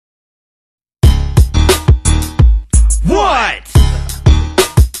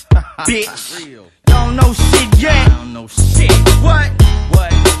Bitch, don't know shit yet. Don't know shit. What?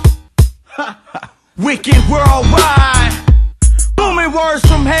 Wicked worldwide. Booming words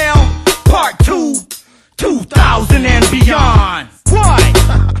from hell. Part 2, 2000 and beyond. What?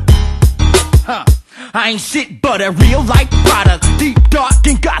 I ain't shit but a real life product. Deep, dark,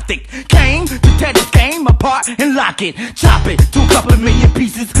 and gothic. Came to tear this game apart and lock it. Chop it to a couple million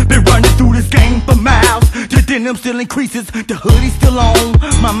pieces. Been running through this game for miles. The denim still increases. The hoodie still on.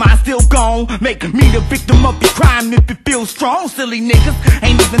 My mind still gone. Make me the victim of your crime if it feels strong. Silly niggas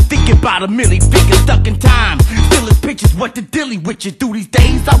ain't even thinking about a milli figure stuck in time. Still is pictures what the dilly with you through these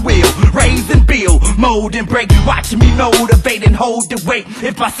days. I will raise and build, mold and break. Watching me motivate and hold the weight.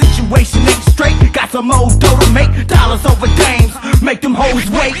 If my situation ain't straight, got some old dough to make dollars over dames. Make them hoes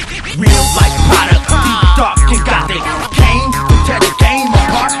wait. Real life product, deep, dark, and gothic. Came to tear the game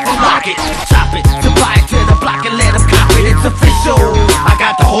apart and lock it. Chop it, supply it to the block and let them cop it. It's official. I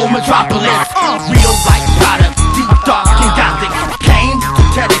got the whole metropolis. Real life product, deep, dark, and gothic. Came to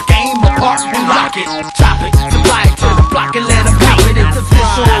tear the game apart and lock it. Chop it, supply it to the block and let them cop it. It's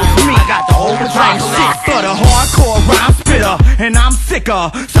official. I got the whole metropolis. Shit for the hardcore rhyme spitter, and I'm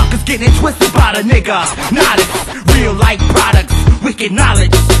sicker. Suckers getting twisted by the nigga. Not it. Real life products, wicked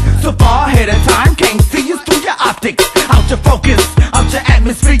knowledge. So far ahead of time, can't see us through your optics. Out your focus, out your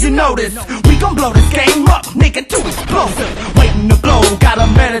atmosphere, you notice. We gon' blow this game up, nigga, too explosive. Waiting to blow, gotta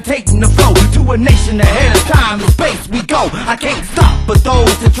meditate in the flow. To a nation ahead of time, in space we go. I can't stop, but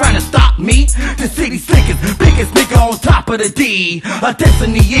those that trying to stop me. The city slickers, biggest nigga on top of the D. A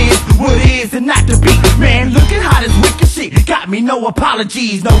destiny is what is and not to be. Man, look at how this wicked shit got me. No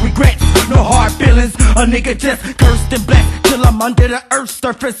apologies, no regrets, no hard feelings. A nigga just cursed and blessed till I'm under the earth's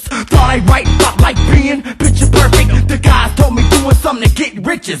surface. Thought I write about like being picture perfect. The guys told me doing something to get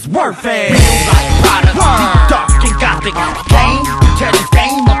rich is worth it. Real life product, deep, dark, and gothic. Game to tear this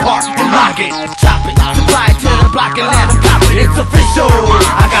game apart and lock it. Chop it, supply it to the block and let them cop it. It's official.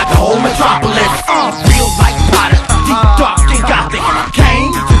 I got the whole metropolis. Real life product, deep, dark, and gothic.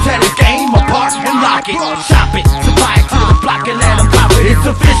 Came to tear this game apart and lock it. Chop it, supply it to the block and let them cop it. It's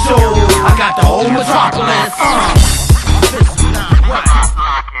official. I got the whole metropolis.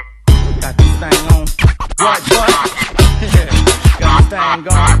 Got this thing on. What? Got this thing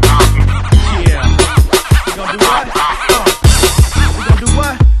going. Yeah. We gonna do what? We gonna do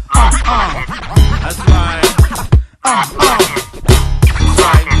what? That's right. That's right.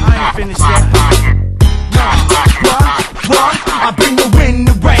 I ain't finished yet. What? I bring the wind,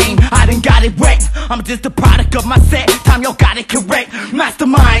 the rain. I done got it wet. I'm just a product of my set. Time y'all got it correct.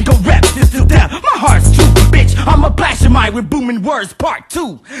 Mastermind, go rep this to death. My heart's true, bitch. I'm a blast your mind with booming words. Part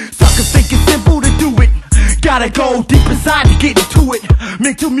 2. Suckers think it's simple to do it. Gotta go deep inside to get into it.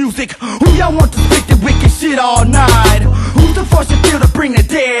 Mental music. Who y'all want to spit the wicked shit all night? Who's the force you feel to bring the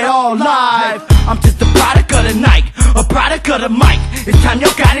dead all live? I'm just a product of the night, a product of the mic. It's time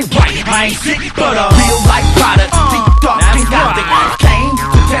y'all got it right. I ain't shit but a real life product. Deep, dark, and gothic.